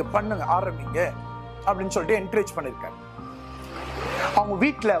பண்ணி நீங்க பண்ணுங்க, ஆரம்பிங்க அப்படின்னு சொல்லிட்டு என்கரேஜ் பண்ணிருக்காரு. அவங்க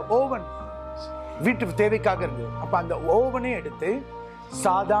வீட்டுல ஓவன் வீட்டு தேவைக்காக இருந்தது. அப்ப அந்த ஓவனே எடுத்து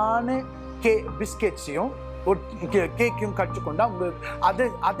சாதாரண பிஸ்கெட்ஸையும் கேக்கையும் கற்றுக்கொண்டு அவங்க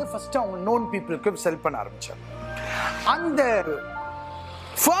அதை ஃபர்ஸ்ட் அவங்க நோன் பீப்புளுக்கு செல் பண்ண ஆரம்பிச்சாங்க. அந்த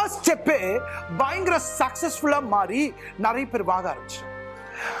ஃபர்ஸ்ட் ஸ்டெப்பே பயங்கர சக்சஸ்ஃபுல்லா மாறி நிறைய பேர் வாங்க ஆரம்பிச்சாங்க.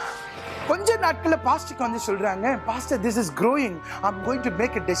 கொஞ்ச நாட்கள்ல பாஸ்டருக்கு வந்து சொல்றாங்க, pastor this is growing, I'm going to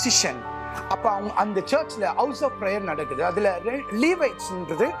make a decision. அப்ப அவங்க அந்த சர்ச்ல ஹவுஸ் ஆஃப் பிரேயர் நடக்குது. அதுல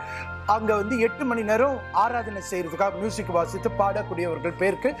லீவைட்ஸ்ன்றது அங்க வந்து 8 மணி நேரம் ஆராதனை செய்யறதுக்காக மியூசிக் வாசித்து பாடக்கூடியவர்கள்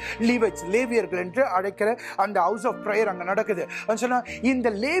பேருக்கு லீவைட்ஸ், லேவியர்கள் என்று அழைக்கிற அந்த ஹவுஸ் ஆஃப் பிரேயர் அங்க நடக்குது. சொன்னா இந்த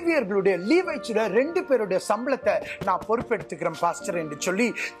லேவியர்களுடைய லீவைட்ஸ்ல 2 பேருடைய சம்பளத்தை நான் பொறுப்பெடுத்துக்கிறேன் பாஸ்டர் என்று சொல்லி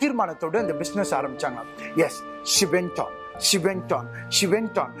தீர்மானத்தோடு அந்த பிசினஸ் ஆரம்பிச்சாங்க. S, she went on. She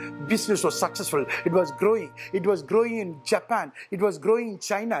went on. Business was successful. It was growing. It was growing in Japan. It was growing in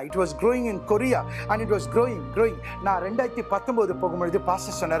China. It was growing in Korea. And it was growing. நான் 2019 போகும்பொழுது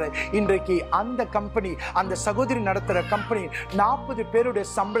pastor சொன்னாரு, இன்றைக்கு அந்த company, அந்த சகோதரி நடத்துற company 40 பேருடைய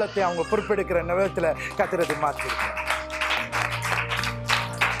சம்பளத்தை அவங்க பொறுப்பெடுக்கிற நேரத்தில் கத்துறது மாற்றி.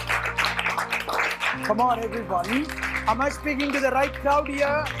 Come on everyone. Am I speaking to the right crowd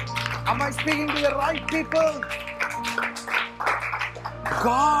here? Am I speaking to the right people?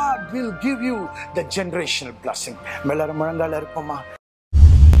 God will give you the generational blessing. எல்லாரும் முழங்கால இருப்போமா?